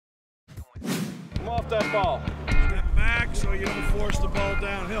that ball. Step back so you don't force the ball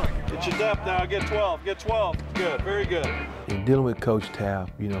downhill. Get your depth now. Get 12. Get 12. Good. Very good. In dealing with Coach Taaffe,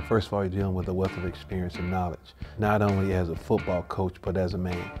 first of all, you're dealing with a wealth of experience and knowledge, not only as a football coach, but as a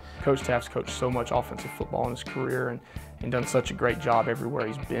man. Coach Taaffe's coached so much offensive football in his career and done such a great job everywhere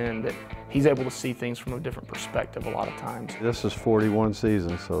he's been that he's able to see things from a different perspective a lot of times. This is 41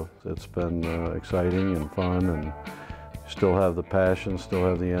 seasons, so it's been exciting and fun, and still have the passion, still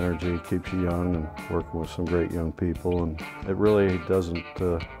have the energy, keeps you young, and working with some great young people. And it really doesn't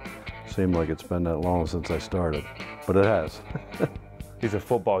seem like it's been that long since I started, but it has. He's a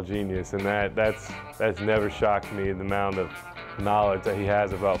football genius, and that's never shocked me, the amount of knowledge that he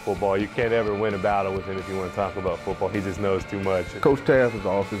has about football. You can't ever win a battle with him if you want to talk about football. He just knows too much. Coach Taaffe is an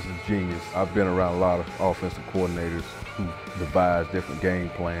offensive genius. I've been around a lot of offensive coordinators who devise different game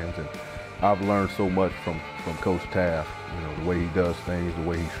plans, and I've learned so much from Coach Taaffe. The way he does things, the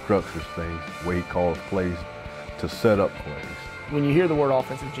way he structures things, the way he calls plays to set up plays. When you hear the word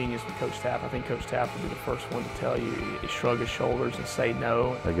offensive genius with Coach Taaffe, I think Coach Taaffe would be the first one to tell you, shrug his shoulders and say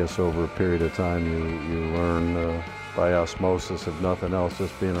no. I guess over a period of time you learn by osmosis, if nothing else,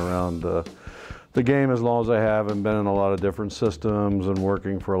 just being around the game as long as I have, and been in a lot of different systems and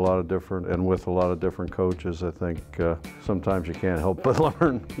working for a lot of different, and with a lot of different coaches. I think sometimes you can't help but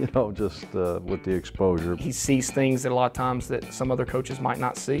learn, just with the exposure. He sees things that a lot of times that some other coaches might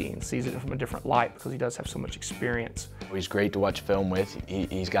not see, and sees it from a different light because he does have so much experience. He's great to watch film with.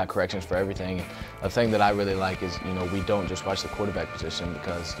 He's got corrections for everything. The thing that I really like is, we don't just watch the quarterback position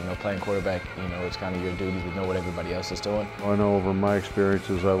because, playing quarterback, it's kind of your duty to know what everybody else is doing. I know over my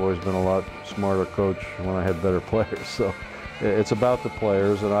experiences, I've always been a lot smarter coach when I had better players. So it's about the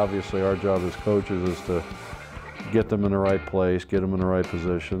players, and obviously our job as coaches is to get them in the right place, get them in the right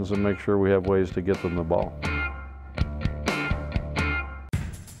positions, and make sure we have ways to get them the ball.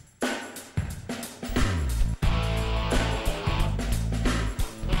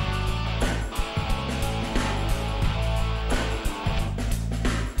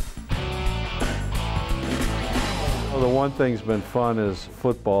 The one thing's been fun is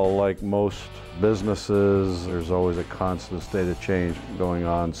football, like most businesses, there's always a constant state of change going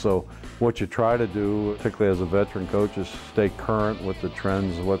on. So what you try to do, particularly as a veteran coach, is stay current with the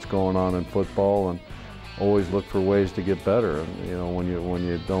trends of what's going on in football, and always look for ways to get better. And when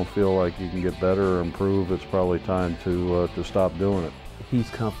you don't feel like you can get better or improve, it's probably time to stop doing it. He's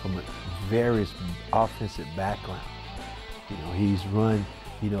come from a various offensive background. He's run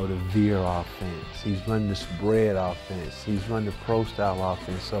the veer offense. He's run the spread offense. He's run the pro style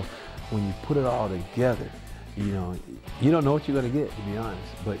offense. So when you put it all together, you don't know what you're going to get, to be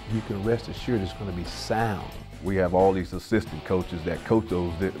honest, but you can rest assured it's going to be sound. We have all these assistant coaches that coach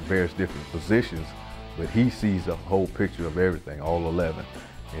those various different positions, but he sees the whole picture of everything, all 11.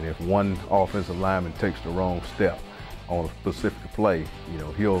 And if one offensive lineman takes the wrong step on a specific play,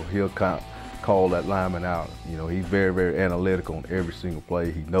 he'll call that lineman out. He's very, very analytical on every single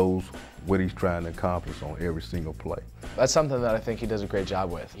play. He knows what he's trying to accomplish on every single play. That's something that I think he does a great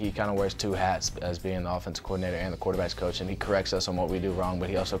job with. He kind of wears two hats as being the offensive coordinator and the quarterback's coach, and he corrects us on what we do wrong, but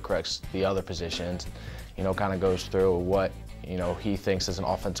he also corrects the other positions, kind of goes through what he thinks as an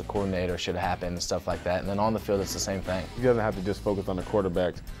offensive coordinator should happen and stuff like that. And then on the field, it's the same thing. He doesn't have to just focus on the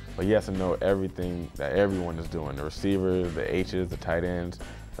quarterbacks, but he has to know everything that everyone is doing, the receivers, the H's, the tight ends,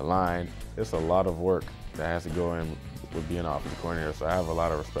 the line. It's a lot of work that has to go in with being an offensive coordinator, so I have a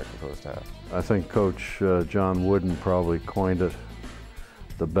lot of respect for Coach Taaffe. I think Coach John Wooden probably coined it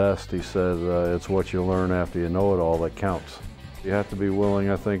the best. He said, it's what you learn after you know it all that counts. You have to be willing,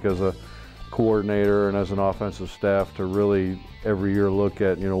 I think, as a coordinator and as an offensive staff to really every year look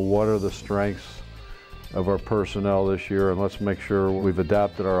at, what are the strengths of our personnel this year, and let's make sure we've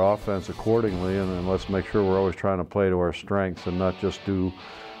adapted our offense accordingly, and let's make sure we're always trying to play to our strengths and not just do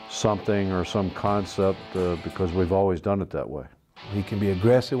something or some concept because we've always done it that way. He can be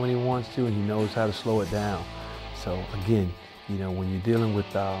aggressive when he wants to, and he knows how to slow it down. So again, when you're dealing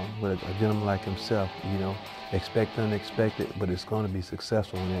with a gentleman like himself, expect the unexpected, but it's going to be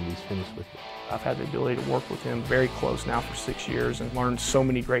successful whenever he's finished with it. I've had the ability to work with him very close now for 6 years and learned so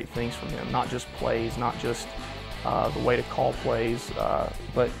many great things from him, not just plays, not just the way to call plays,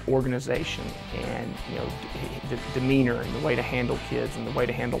 but organization and the demeanor and the way to handle kids and the way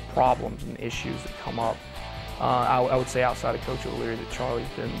to handle problems and issues that come up. I would say outside of Coach O'Leary that Charlie's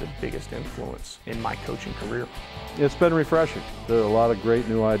been the biggest influence in my coaching career. It's been refreshing. There are a lot of great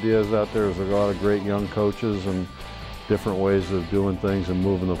new ideas out there. There's a lot of great young coaches and different ways of doing things and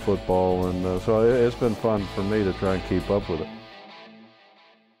moving the football, and so it's been fun for me to try and keep up with it.